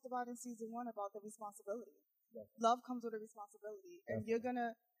we talked about in season 1 about the responsibility. Yeah. Love comes with a responsibility, and you're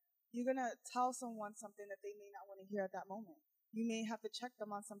gonna tell someone something that they may not want to hear at that moment. You may have to check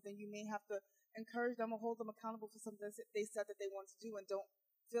them on something. You may have to encourage them or hold them accountable for something that they said that they want to do and don't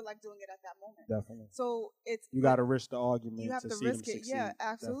feel like doing it at that moment. Definitely. So you got to risk the argument. You have to see risk them it. Succeed. Yeah,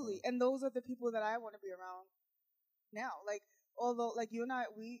 absolutely. Definitely. And those are the people that I want to be around now. Like, although, like, you and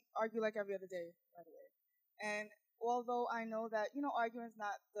I, we argue like every other day, by the way. And although I know that, arguing is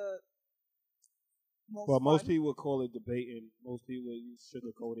not the most fun. Most people would call it debating. Most people would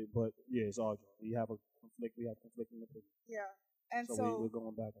sugarcoat it, but yeah, it's arguing. We have a conflict. We have conflicting opinions. Yeah. And So we're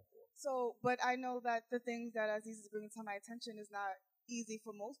going back and forth. So, but I know that the things that Aziz is bringing to my attention is not easy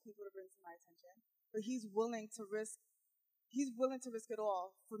for most people to bring to my attention. But he's willing to risk it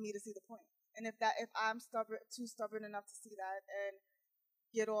all for me to see the point. And if I'm too stubborn enough to see that and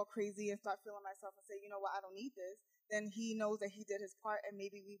get all crazy and start feeling myself and say, you know what, I don't need this, then he knows that he did his part and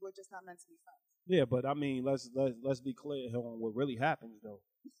maybe we were just not meant to be friends. Yeah, but I mean, let's be clear on what really happens though.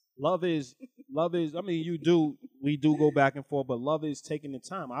 Love is. I mean, we do go back and forth, but love is taking the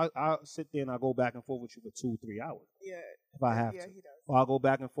time. I sit there and I go back and forth with you for 2-3 hours. Yeah. If I have to. He does. Or I'll go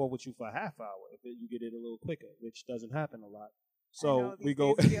back and forth with you for a half hour if you get it a little quicker, which doesn't happen a lot. So we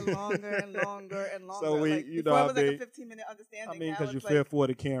go get longer and longer and longer. So like, you know, it was like a 15-minute understanding. I mean, because you're fearful for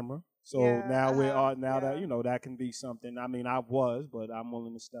the camera. So now that that can be something. I mean, I was, but I'm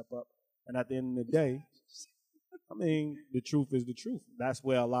willing to step up. And at the end of the day, I mean, the truth is the truth. That's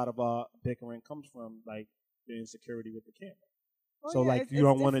where a lot of our bickering comes from, like the insecurity with the camera. Well, so, like, you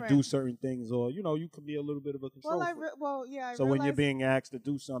don't want to do certain things, or you can be a little bit of a control. So when you're being asked to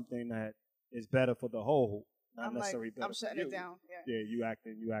do something that is better for the whole, not necessarily better. I'm shutting it down. Yeah, you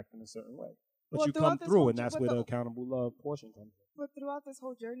acting a certain way, but you come through, and that's where the accountable love portion comes in. But throughout this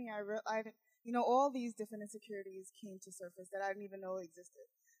whole journey, all these different insecurities came to surface that I didn't even know existed.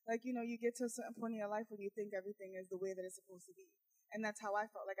 Like, you get to a certain point in your life when you think everything is the way that it's supposed to be. And that's how I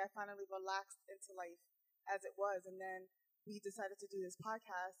felt. Like, I finally relaxed into life as it was. And then we decided to do this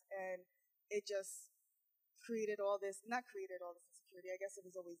podcast, and it just not created all this insecurity. I guess it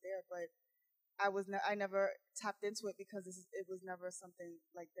was always there, but I never tapped into it because it was never something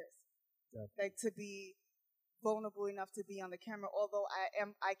like this. Yeah. Like, to be vulnerable enough to be on the camera, although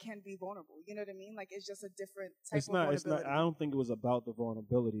I can be vulnerable. You know what I mean? Like, it's just a different type of vulnerability. It's not. I don't think it was about the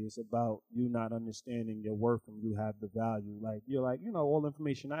vulnerability. It's about you not understanding your worth and you have the value. Like, you're like, all the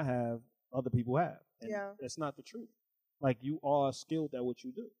information I have, other people have. And that's not the truth. Like, you are skilled at what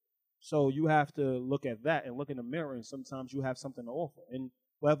you do. So you have to look at that and look in the mirror, and sometimes you have something to offer. And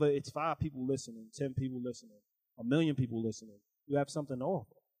whether it's 5 people listening, 10 people listening, 1 million people listening, you have something to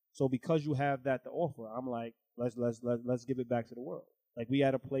offer. So because you have that to offer, I'm like, let's give it back to the world. Like, we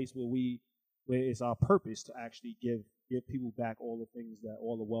at a place where it's our purpose to actually give people back all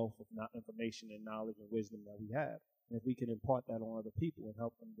the wealth of information and knowledge and wisdom that we have. And if we can impart that on other people and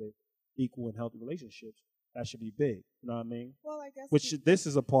help them with equal and healthy relationships, that should be big. You know what I mean? Well, I guess this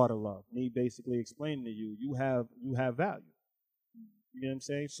is a part of love. Me basically explaining to you have value. You know what I'm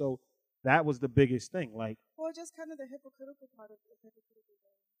saying? So that was the biggest thing. Like, well, just kind of the hypocritical part of the hypocritical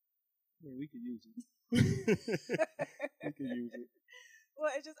thing. I mean, we could use it. We could use it.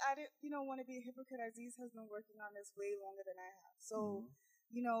 Well, it just, I didn't, want to be a hypocrite. Aziz has been working on this way longer than I have. So,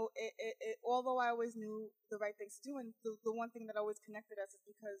 it although I always knew the right things to do, and the one thing that always connected us is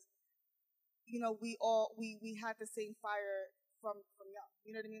because, we had the same fire from young.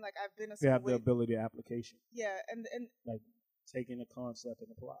 You know what I mean? Like, I've been a certain the ability of application. Yeah, and like taking a concept and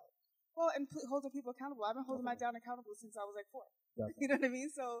apply it. Well, and holding people accountable. I've been holding my dad accountable since I was like 4. Definitely. You know what I mean?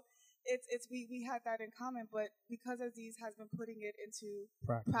 So we had that in common, but because Aziz has been putting it into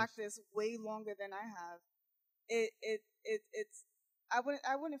practice way longer than I have, it's I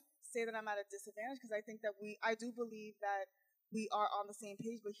wouldn't say that I'm at a disadvantage, because I think that I do believe that we are on the same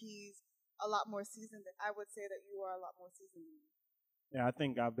page, but he's a lot more seasoned than I would say that you are a lot more seasoned than me. Yeah, I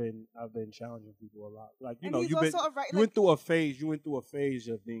think I've been challenging people a lot. Like, you went through a phase. You went through a phase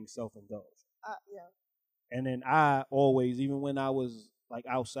of being self-indulged. Yeah. And then I always, even when I was like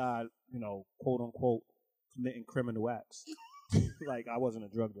outside, quote unquote, committing criminal acts. Like, I wasn't a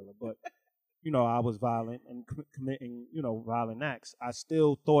drug dealer, but I was violent and committing, violent acts. I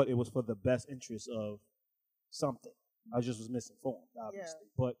still thought it was for the best interest of something. I just was misinformed, obviously.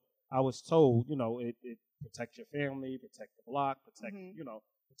 Yeah. But I was told, it protect your family, protect the block,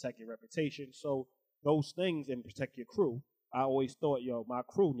 protect your reputation. So those things, and protect your crew. I always thought, my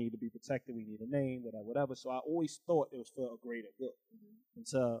crew need to be protected. We need a name, whatever. So I always thought it was for a greater good.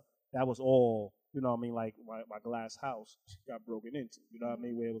 Until that was all, like my glass house got broken into,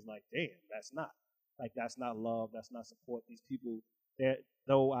 where it was like, damn, that's not love. That's not support. These people,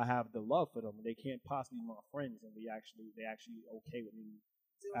 though I have the love for them, they can't possibly be my friends, and they're actually okay with me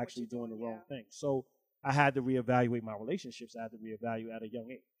actually doing the wrong thing. So I had to reevaluate my relationships. I had to reevaluate at a young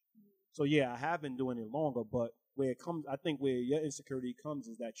age. So yeah, I have been doing it longer, but I think where your insecurity comes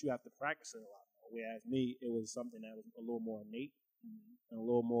is that you have to practice it a lot more. Whereas me, it was something that was a little more innate and a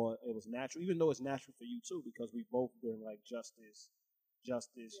little more, it was natural, even though it's natural for you too, because we've both been like justice,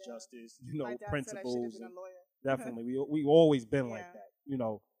 principles. Definitely. We always been like that,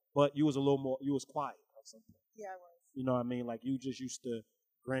 but you was you was quiet or something. Yeah, I was. You know what I mean? Like, you just used to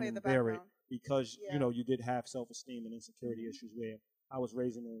grin and bear it. because you did have self-esteem and insecurity issues where I was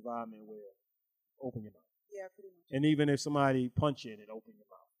raised in an environment where open your mouth. Yeah, pretty much. And even if somebody punch you in it, open your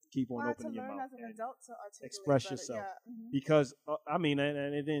mouth. Keep on opening your mouth. I had to learn as an adult to articulate express better. yourself. Yeah. Mm-hmm. Because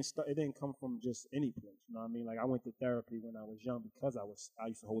and it didn't come from just any place. You know what I mean? Like I went to therapy when I was young because I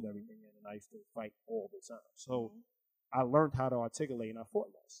used to hold everything in and I used to fight all the time. So I learned how to articulate and I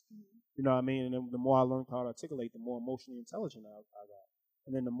fought less. Mm-hmm. You know what I mean? And then the more I learned how to articulate, the more emotionally intelligent I got.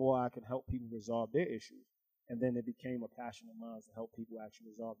 And then the more I could help people resolve their issues. And then it became a passion of mine to help people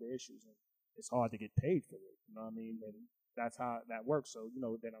actually resolve their issues. And it's hard to get paid for it. You know what I mean? And that's how that works. So,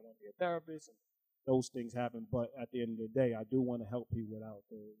 then I went to a therapist and those things happen. But at the end of the day, I do want to help people without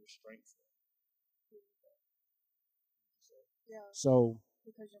the restraints. Yeah. So.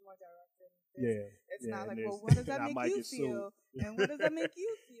 Because you're more direct. It's not like, well, what does that make you feel? And what does that make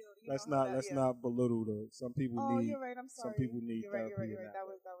you feel? Let's not belittle the. Some people need. You're right. I'm sorry. Some people need therapy. You're right. That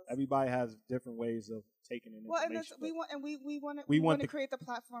was. Everybody has different ways of taking in information. And we want to create the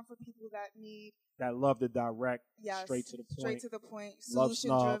platform for people that need. That love the direct, straight to the point, solution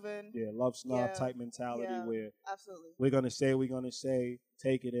driven. Yeah, love snob type mentality where absolutely we're gonna say,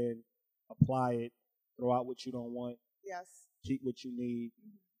 take it in, apply it, throw out what you don't want. Yes. Keep what you need.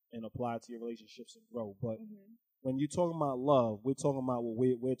 And apply it to your relationships and grow. But when you're talking about love, we're talking about what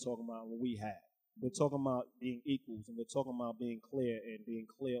we're talking about what we have. We're talking about being equals, and we're talking about being clear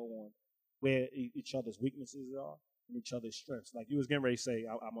on where each other's weaknesses are and each other's strengths. Like you was getting ready to say,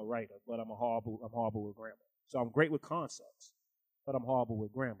 I'm a writer, but I'm horrible with grammar. So I'm great with concepts, but I'm horrible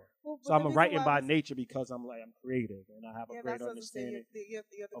with grammar. So I'm writing by nature because I'm creative and I have a great understanding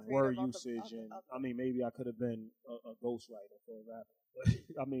of word usage. And I mean, maybe I could have been a ghostwriter for a rapper.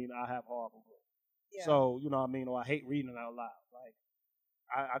 I mean, I have horrible grades. Yeah. So, you know what I mean? Or I hate reading it out loud. Like,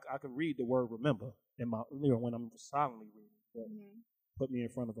 I can read the word remember in my, when I'm silently reading. But put me in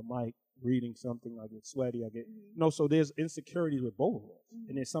front of a mic, reading something, I get sweaty, so there's insecurities with both of us.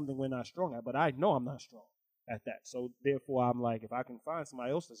 And there's something we're not strong at, but I know I'm not strong at that. So, therefore, I'm like, if I can find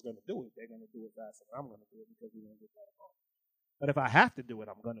somebody else that's going to do it, they're going to do it faster than I'm going to do it because we're going to get that along. But if I have to do it,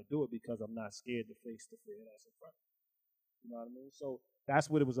 I'm going to do it because I'm not scared to face the fear that's in front of me. You know what I mean? So that's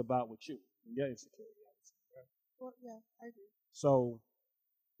what it was about with you and your insecurity. Right? Well, yeah, I agree. So,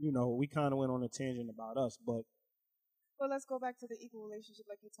 we kind of went on a tangent about us, but. Well, let's go back to the equal relationship,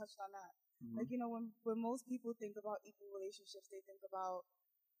 like you touched on that. Like, when most people think about equal relationships, they think about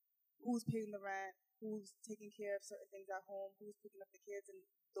who's paying the rent, who's taking care of certain things at home, who's picking up the kids, and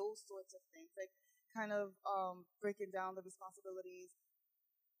those sorts of things. Like, kind of breaking down the responsibilities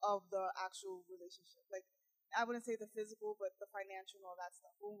of the actual relationship. Like, I wouldn't say the physical, but the financial and all that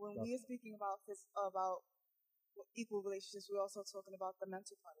stuff. When we are speaking about equal relationships, we're also talking about the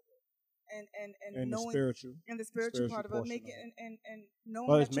mental part of it, and knowing the spiritual part of it, making and knowing.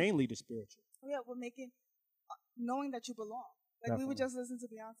 Well, it's mainly the spiritual. Yeah, we're knowing that you belong. Like we were just listening to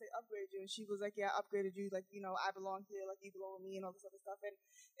Beyonce upgrade you, and she was like, "Yeah, I upgraded you. Like I belong here. Like you belong with me, and all this other stuff." And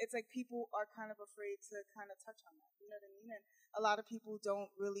it's like people are kind of afraid to kind of touch on that. You know what I mean? And a lot of people don't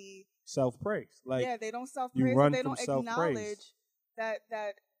really self-praise. Like they don't self-praise. And they don't acknowledge that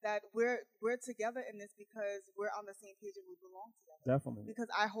we're together in this because we're on the same page and we belong together. Definitely. Because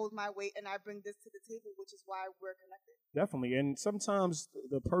I hold my weight and I bring this to the table, which is why we're connected. Definitely. And sometimes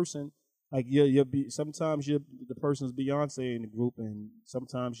the person. Like sometimes you're the person's Beyonce in the group, and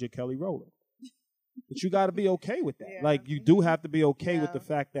sometimes you're Kelly Rowland. But you got to be okay with that. Yeah. Like you do have to be okay with the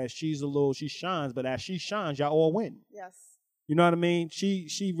fact that she shines, but as she shines, y'all all win. Yes. You know what I mean?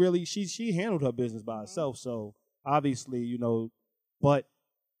 She really handled her business by herself. So obviously, but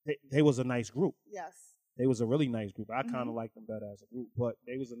they was a nice group. Yes. They was a really nice group. I kind of liked them better as a group, but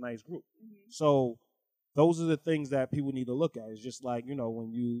they was a nice group. So. Those are the things that people need to look at. It's just like,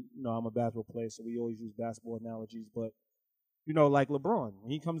 when I'm a basketball player, so we always use basketball analogies. But, like LeBron,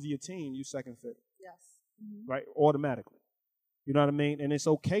 when he comes to your team, you second fiddle. Yes. Right? Automatically. You know what I mean? And it's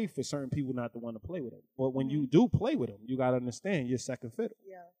okay for certain people not to want to play with him. But when you do play with him, you got to understand you're second fiddle.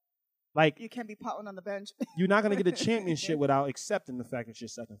 Yeah. Like you can't be potting on the bench. You're not going to get a championship without accepting the fact that you're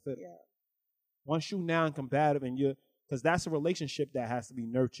second fiddle. Yeah. Once you're non-combative and because that's a relationship that has to be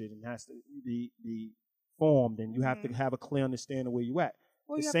nurtured and has to be formed, and you have to have a clear understanding of where you at.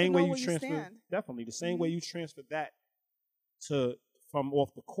 Well, the same way you transfer, definitely the same way you transfer that from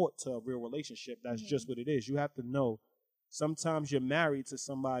off the court to a real relationship. That's just what it is. You have to know. Sometimes you're married to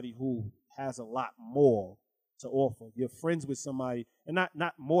somebody who has a lot more to offer. You're friends with somebody, and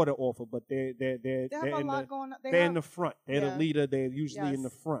not more to offer, but they're in the front. They're the leader. They're usually in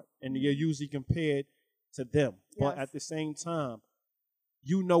the front, and you're usually compared to them. But at the same time,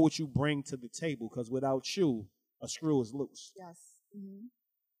 you know what you bring to the table, because without you, a screw is loose. Yes.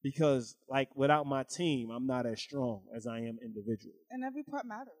 because like without my team, I'm not as strong as I am individually. And every part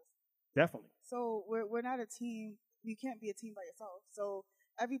matters. Definitely. So we're not a team. You can't be a team by yourself. So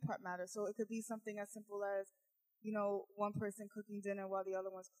every part matters. So it could be something as simple as, one person cooking dinner while the other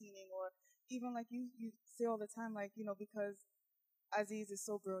one's cleaning, or even like you say all the time, like, because Aziz is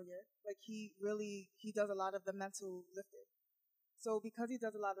so brilliant. Like he does a lot of the mental lifting. So because he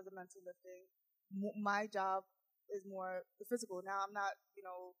does a lot of the mental lifting, my job is more the physical. Now I'm not,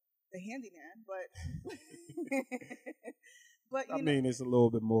 the handyman, but but I mean, it's a little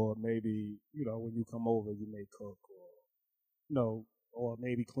bit more. Maybe when you come over, you may cook, or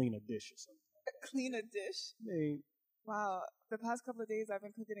maybe clean a dish or something. Clean a dish? I mean, wow. The past couple of days I've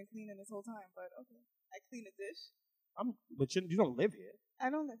been cooking and cleaning this whole time, but okay, I clean a dish. But you don't live here. I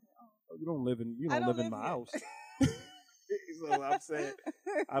don't live here. Oh. You don't live in my house. So I'm saying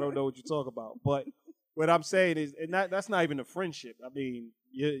I don't know what you talk about, but what I'm saying is, and that's not even a friendship. I mean,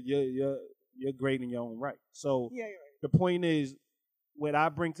 you're great in your own right. So yeah, you're right. The point is, what I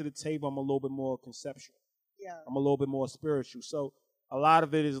bring to the table, I'm a little bit more conceptual. Yeah, I'm a little bit more spiritual. So a lot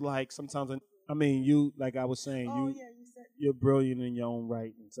of it is like sometimes. I mean, you like I was saying, you're brilliant in your own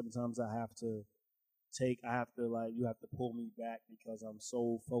right, and sometimes you have to pull me back because I'm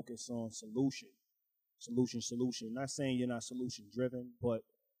so focused on solution. Not saying you're not solution driven, but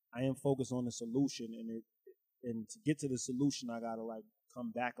I am focused on the solution, and to get to the solution, I gotta like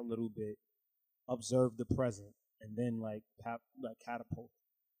come back a little bit, observe the present, and then like catapult,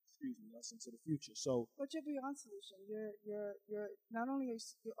 us into the future. So, but you're beyond solution. You're not only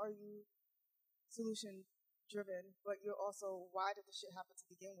are you solution driven, but you're also why did the shit happen to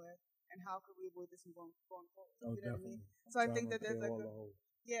begin with, and how could we avoid this going forward? Oh, you know definitely. What I mean? So I think that there's like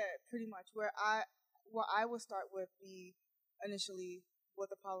pretty much where I will start with initially what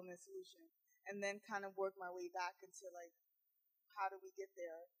the problem is solution, and then kind of work my way back into like how do we get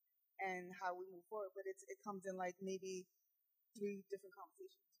there and how we move forward. But it comes in like maybe 3 different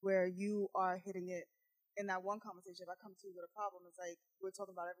conversations where you are hitting it in that one conversation. If I come to you with a problem, it's like we're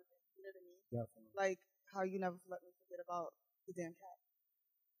talking about everything. You know what I mean? Definitely. Like how you never let me forget about the damn cat.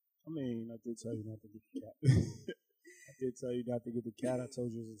 I mean, I did tell you not to get the cat. I did tell you not to get the cat. I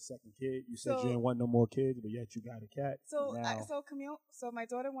told you it was a second kid. You said you didn't want no more kids, but yet you got a cat. So Camille, so my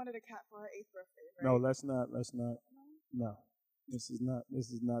daughter wanted a cat for her 8th birthday. Right? No, let's not. No, this is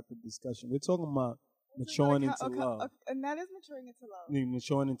not the discussion. We're talking about maturing into love, and that is maturing into love. I mean,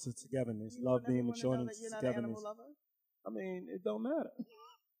 maturing into togetherness. Love being maturing into you're not togetherness. An animal lover? I mean, it don't matter.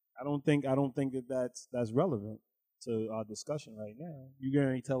 I don't think that's relevant to our discussion right now. You're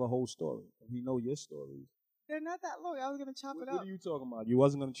gonna tell a whole story. We know your stories. They're not that long. I was gonna chop it up. What are you talking about? You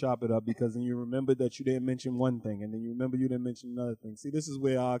wasn't gonna chop it up because then you remembered that you didn't mention one thing, and then you remember you didn't mention another thing. See, this is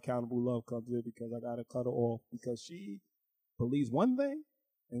where our accountable love comes in because I gotta cut her off because she believes one thing,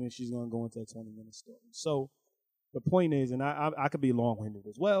 and then she's gonna go into a 20-minute story. So the point is, and I could be long-winded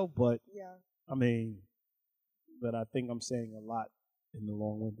as well, but yeah, I mean, but I think I'm saying a lot in the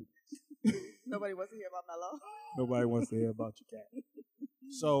long-winded. Nobody wants to hear about Mello. Nobody wants to hear about your cat.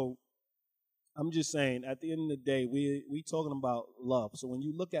 So I'm just saying, at the end of the day, we talking about love. So when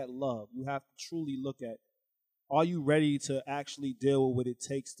you look at love, you have to truly look at, are you ready to actually deal with what it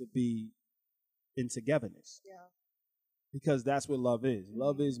takes to be in togetherness? Yeah. Because that's what love is.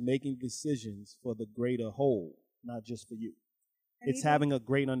 Love is making decisions for the greater whole, not just for you. And it's having a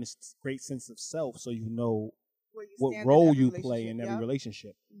great sense of self, so you know what role you play in every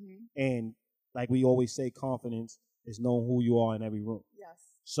relationship. Mm-hmm. And like we always say, confidence is knowing who you are in every room. Yes.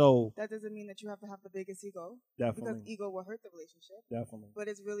 So that doesn't mean that you have to have the biggest ego. Definitely. Because ego will hurt the relationship. Definitely. But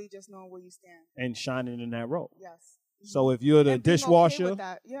it's really just knowing where you stand. And shining in that role. Yes. Mm-hmm. So if you're the dishwasher,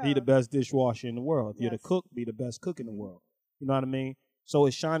 okay be the best dishwasher in the world. If you're the cook, be the best cook in the world. You know what I mean? So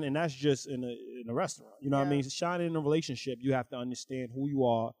it's shining, and that's just in a restaurant. You know what I mean? Shining in a relationship, you have to understand who you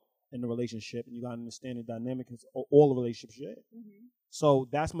are in the relationship, and you got to understand the dynamics of all the relationships you're in. Mm-hmm. So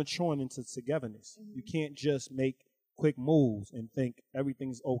that's maturing into togetherness. Mm-hmm. You can't just make quick moves and think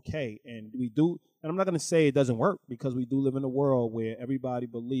everything's okay. And I'm not going to say it doesn't work, because we do live in a world where everybody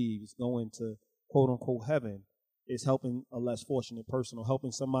believes going to quote unquote heaven is helping a less fortunate person or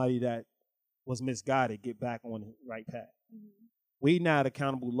helping somebody that was misguided get back on the right path. Mm-hmm. We not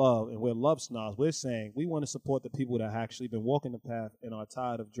accountable love, and we're love snobs. We're saying we want to support the people that have actually been walking the path and are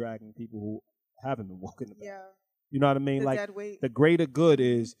tired of dragging people who haven't been walking the path. Yeah. You know what I mean? The greater good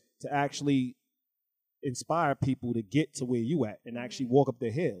is to actually inspire people to get to where you at and actually walk up the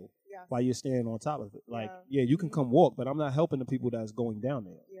hill while you're standing on top of it. Like, you can come walk, but I'm not helping the people that's going down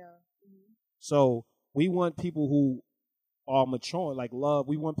there. Yeah. Mm-hmm. So we want people who are maturing. Like love,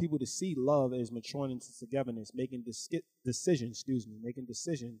 we want people to see love as maturing into togetherness, making decisions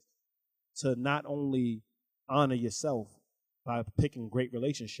to not only honor yourself by picking great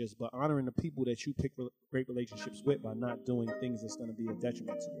relationships, but honoring the people that you pick great relationships with by not doing things that's going to be a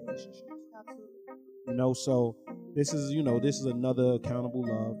detriment to your relationships. Absolutely. So this is another accountable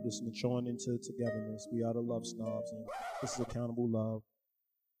love. This is maturing into togetherness. We are the love snobs, and this is accountable love.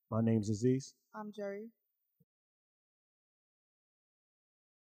 My name's Aziz. I'm Jerry.